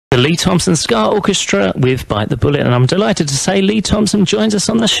Lee Thompson Ska Orchestra with Bite the Bullet, and I'm delighted to say Lee Thompson joins us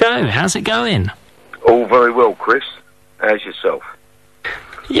on the show. How's it going? All very well, Chris. How's yourself?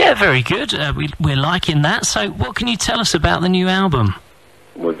 Yeah, very good. We're liking that. So what can you tell us about the new album?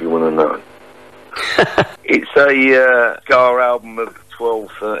 What do you want to know? It's a Ska album of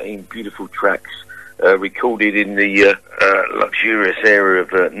 12, 13 beautiful tracks, recorded in the luxurious area of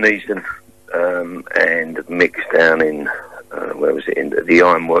Neasden, and mixed down in, where was it, in the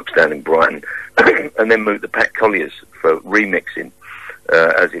Ironworks down in Brighton, and then moved to Pat Collier's for remixing,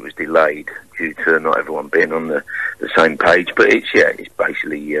 as it was delayed due to not everyone being on the same page. But it's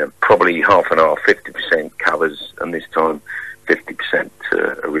basically probably half and half, 50% covers, and this time 50%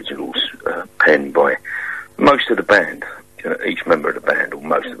 originals penned by most of the band, each member of the band, or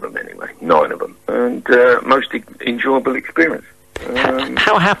most of them anyway, 9 of them, and most enjoyable experience.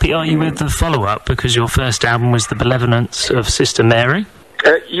 How happy are you with the follow-up? Because your first album was The Benevolence of Sister Mary.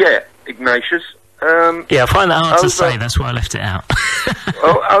 Yeah, Ignatius. Yeah, I find that hard to say, that's why I left it out.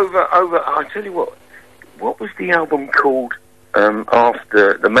 I tell you what was the album called,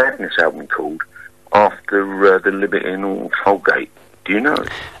 after, the Madness album called, after the Libertine or Tollgate? Do you know?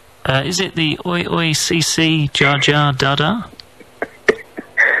 Is it the Oi Oi CC Jar Jar Dada?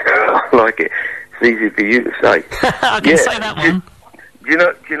 I like it. It's easy for you to say. I can say that one. Do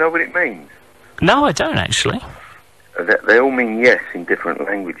you know what it means? No, I don't actually. They all mean yes in different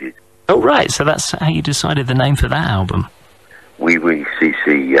languages. Oh, right, so that's how you decided the name for that album. Oui,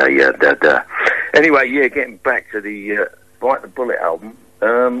 CC, yeah, da. Anyway, yeah, getting back to the Bite the Bullet album,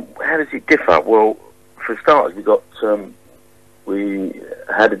 how does it differ? Well, for starters, we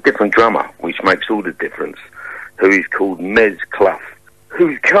had a different drummer, which makes all the difference, who is called Mez Clough,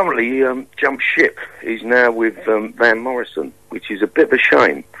 who's currently jumped ship. He's now with Van Morrison, which is a bit of a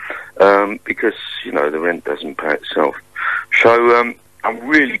shame, because, the rent doesn't pay itself. So I'm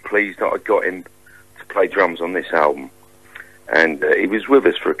really pleased that I got him to play drums on this album. And he was with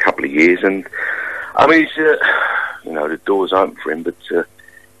us for a couple of years, and I mean, the door's open for him, but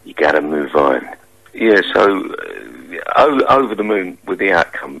you got to move on. Yeah, so over the moon with the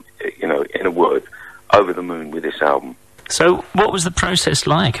outcome, in a word, over the moon with this album. So what was the process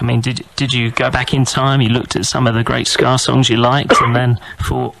like? I mean, did you go back in time, you looked at some of the great ska songs you liked, and then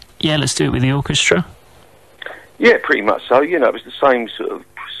thought, yeah, let's do it with the orchestra? Yeah, pretty much so. It was the same sort of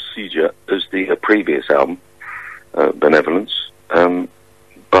procedure as the previous album, Benevolence,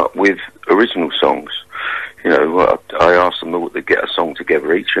 but with original songs. I asked them all to get a song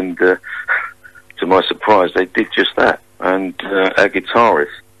together each, and to my surprise, they did just that. And our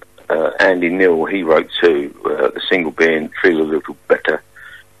guitarist, Andy Neal, he wrote 2, the single being Feel a Little Better,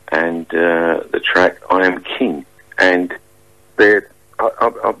 and the track I Am King. And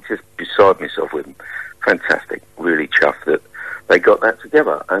I'm just beside myself with them. Fantastic, really chuffed that they got that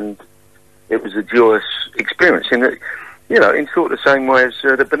together, and it was a joyous experience in that, in sort of the same way as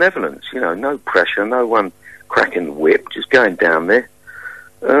the Benevolence, no pressure, no one cracking the whip, just going down there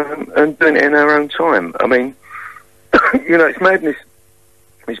and doing it in our own time. I mean, it's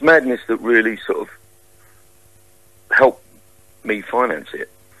madness that really sort of helped me finance it.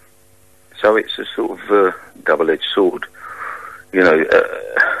 So it's a sort of double-edged sword.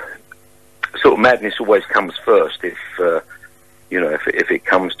 Sort of madness always comes first if it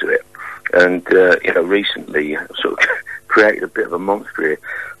comes to it. And, recently sort of created a bit of a monster here.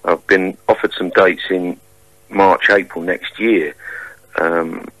 I've been offered some dates in March, April next year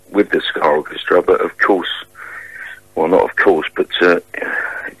with the Ska Orchestra, but of course, well, not of course, but it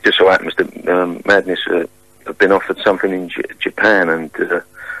just so happens that Madness have been offered something in Japan and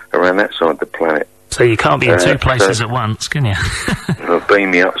around that side of the planet. So you can't be in 2 places at once, can you?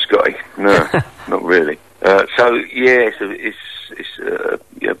 Beam me up, Scotty. No, not really. So yeah, it's a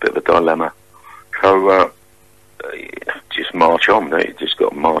bit of a dilemma. So just march on. You just got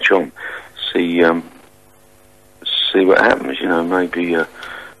to march on. See what happens. Maybe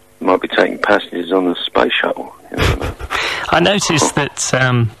might be taking passengers on the space shuttle. I noticed that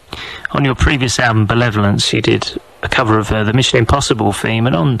on your previous album, Benevolence, you did a cover of the Mission Impossible theme,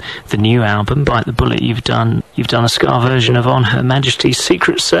 and on the new album, Bite the Bullet, you've done a ska version of On Her Majesty's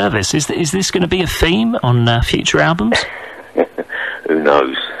Secret Service. Is this going to be a theme on future albums? Who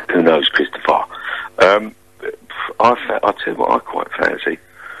knows, Christopher? I'll tell you what I quite fancy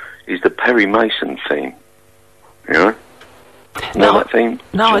is the Perry Mason theme. Know that theme?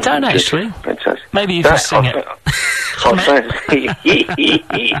 No, I don't actually. Fantastic. Maybe you can sing it.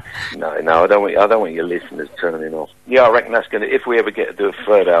 No, I don't want your listeners turning off. Yeah, I reckon that's going to, if we ever get to do a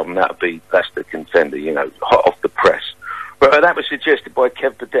third album, that's the contender, hot off the press. But that was suggested by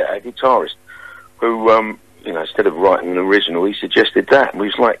Kev Badette, our guitarist, who, you know, instead of writing an original, he suggested that, and we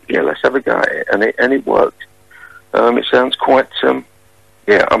was like, yeah, let's have a go at it, and it worked. It sounds quite,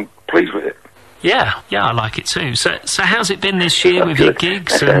 yeah, I'm pleased with it. Yeah, I like it too. So how's it been this year with your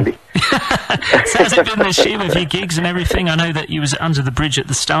gigs? So how's it been this year with your gigs and everything? I know that you was Under the Bridge at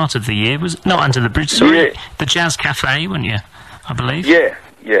the start of the year. Was not Under the Bridge, sorry, the Jazz Cafe, weren't you? I believe.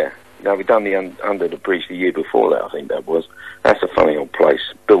 Yeah. No, we done the Under the Bridge the year before that. I think that was. That's a funny old place,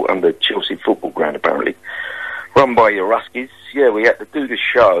 built under Chelsea football ground apparently, run by your Ruskies. Yeah, we had to do the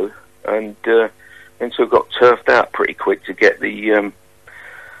show, and so got turfed out pretty quick to get the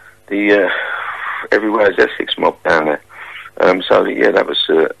Everywhere's Essex mob down there. So yeah, that was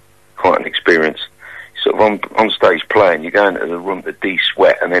quite an experience. Sort of on stage playing, you go into the room to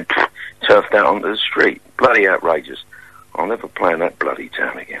de-sweat and then turfed out onto the street. Bloody outrageous. I'll never play in that bloody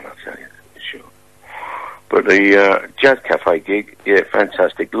town again, I'll tell you, for sure. But the Jazz Cafe gig, yeah,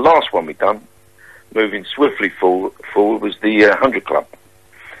 fantastic. The last one we done, moving swiftly forward, was the 100 Club,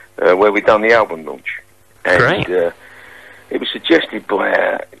 where we done the album launch. And, Great. It was suggested by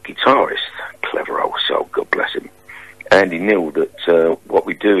a guitarist, clever old soul, God bless him, Andy Neal, that what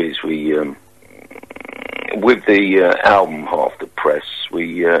we do is we, with the album half the press,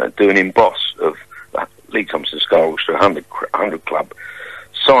 we do an emboss of Lee Thompson Ska Orchestra 100 Club.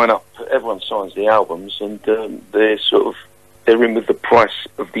 Sign up, everyone signs the albums, and they're in with the price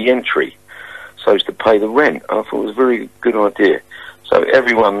of the entry, so as to pay the rent. I thought it was a very good idea. So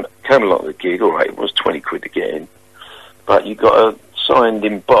everyone came along to the gig. All right, it was 20 quid to get in, but you got a signed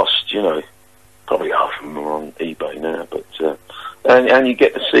embossed, you know, probably half of them are on eBay now, but and you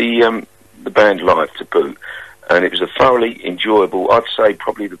get to see the band live to boot, and it was a thoroughly enjoyable, I'd say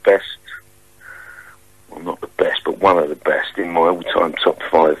probably the best, well, not the best, but one of the best in my all-time top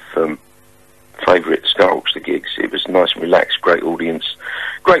 5 favourite Ska Orchestra gigs. It was nice and relaxed, great audience,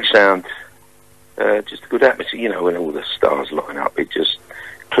 great sound, just a good atmosphere, you know, when all the stars line up, it just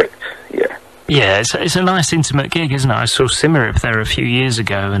clicked, yeah. Yeah, it's a nice intimate gig, isn't it? I saw Simmerip there a few years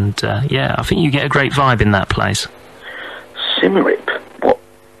ago, and yeah, I think you get a great vibe in that place. Simmerip? What?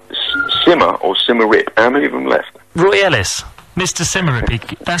 Simmer or Simmerip? How many of them left? Roy Ellis. Mr.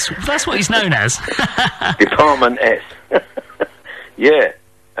 Simmerip, that's what he's known as. Department S. Yeah,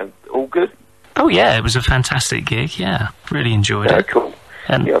 and all good? Oh yeah, it was a fantastic gig, yeah. Really enjoyed it. Cool.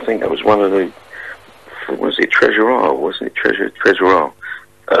 And yeah, I think that was one of the, was it Treasure Isle, wasn't it? Treasure Isle.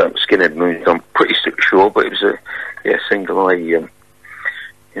 Skinhead Moons, I'm pretty sure, but it was a single it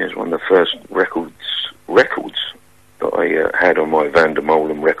was one of the first records that I had on my Van der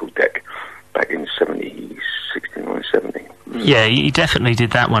Molen record deck back in 69, 70. Yeah, he definitely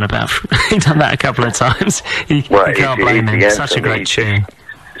did that one he'd done that a couple of times. You can't blame him, such a great tune.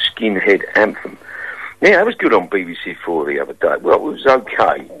 Skinhead Anthem. Yeah, it was good on BBC4 the other day. Well, it was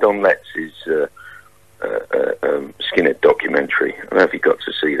okay. Don Letz's Skinhead documentary. I don't know if you got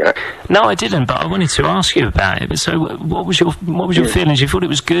to see that. No, I didn't, but I wanted to ask you about it. So what was your feelings? You thought it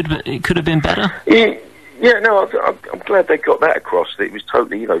was good, but it could have been better? Yeah, no, I'm glad they got that across, that it was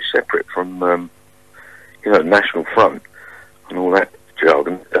totally, you know, separate from, National Front and all that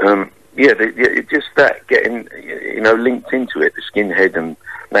jargon. Just that getting, you know, linked into it, the Skinhead and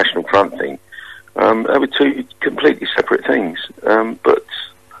National Front thing. They were two completely separate things. But,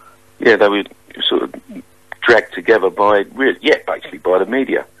 yeah, they were sort of dragged together basically by the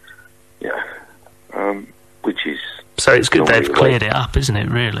media. Yeah. Which is... So it's good they've cleared it up, isn't it,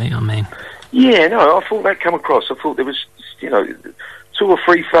 really? I mean... Yeah, no, I thought that come across. I thought there was, you know, 2 or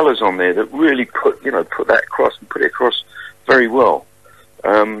 3 fellas on there that really put that across and put it across very well.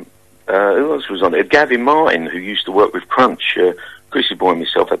 Who else was on there? Gavin Martin, who used to work with Crunch. Chrissy Boy and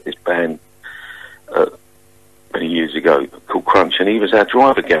myself had this band many years ago called Crunch, and he was our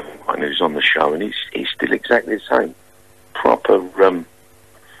driver, Gavin Martin, who's on the show, and he's still exactly the same. Proper,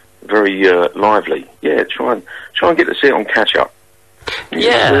 very lively. Yeah, try and get to see it on catch up.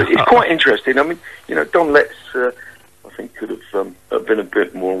 Yeah, it's quite interesting. I mean, you know, Don Letts, I think, could have been a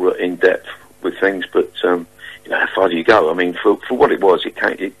bit more in depth with things, but you know, how far do you go? I mean, for what it was, it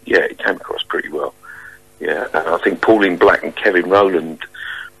came across pretty well. Yeah, and I think Pauline Black and Kevin Rowland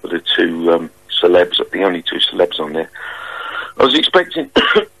were the 2 celebs, the only 2 celebs on there. I was expecting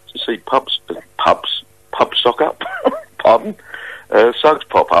to see pubs sock up, pardon, Suggs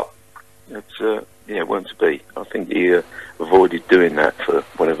pop up. It's it weren't to be. I think he avoided doing that for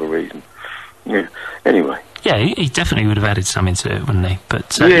whatever reason. Yeah. Anyway. Yeah, he definitely would have added something to it, wouldn't he?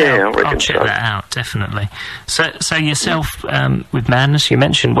 But I'll check that out, definitely. So yourself, with Madness, you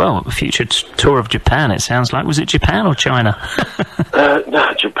mentioned, a future tour of Japan, it sounds like. Was it Japan or China?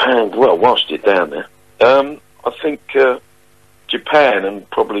 No, Japan. Well, whilst you're down there. I think Japan, and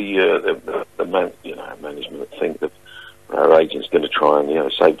probably management think that our agent's going to try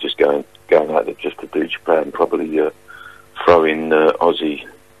and save just going out there just to do Japan. Probably throw in Aussie.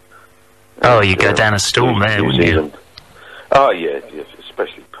 Oh, you go down a storm there, wouldn't you? Oh yeah,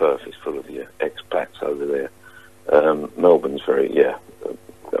 especially Perth is full of the expats over there. Melbourne's very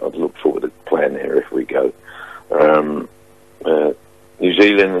I'd look forward to playing there if we go. New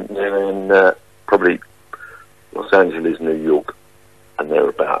Zealand and probably Los Angeles, New York, and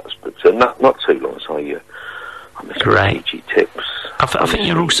thereabouts, but not too long. So I'm great tips. I think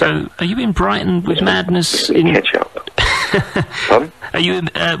you're also. Are you in Brighton with Madness? Catch up. Are you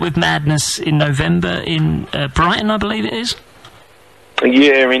with Madness in November in Brighton? I believe it is.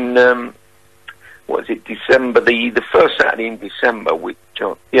 Yeah, in what is it? December, the first Saturday in December.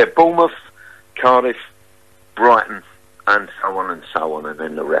 Bournemouth, Cardiff, Brighton, and so on, and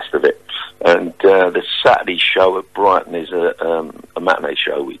then the rest of it. And the Saturday show at Brighton is a matinee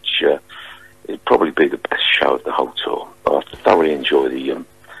show, which it'd probably be the best show of the whole tour. I thoroughly enjoy the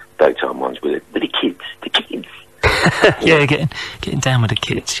daytime ones with the kids. Yeah, getting down with the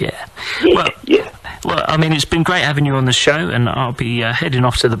kids. Yeah. Well, I mean, it's been great having you on the show, and I'll be heading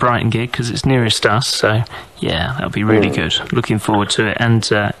off to the Brighton gig because it's nearest us. So yeah, that'll be really good. Looking forward to it, and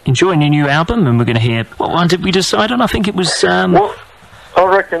enjoying your new album. And we're going to hear, what one did we decide on? I think it was. Well, I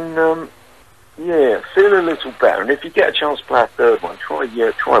reckon. Feel a little better, and if you get a chance to play a third one,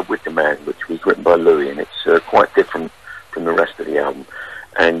 try Wicker Man, which was written by Louis, and it's quite different from the rest of the album.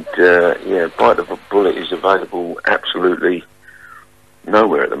 And Bite of a Bullet is available absolutely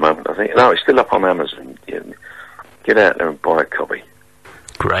nowhere at the moment. I think it's still up on Amazon. Get out there and buy a copy.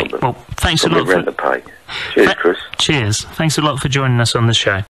 Great. Well, thanks a lot. Rent the pay. Cheers, Chris. Cheers. Thanks a lot for joining us on the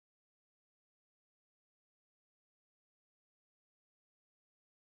show.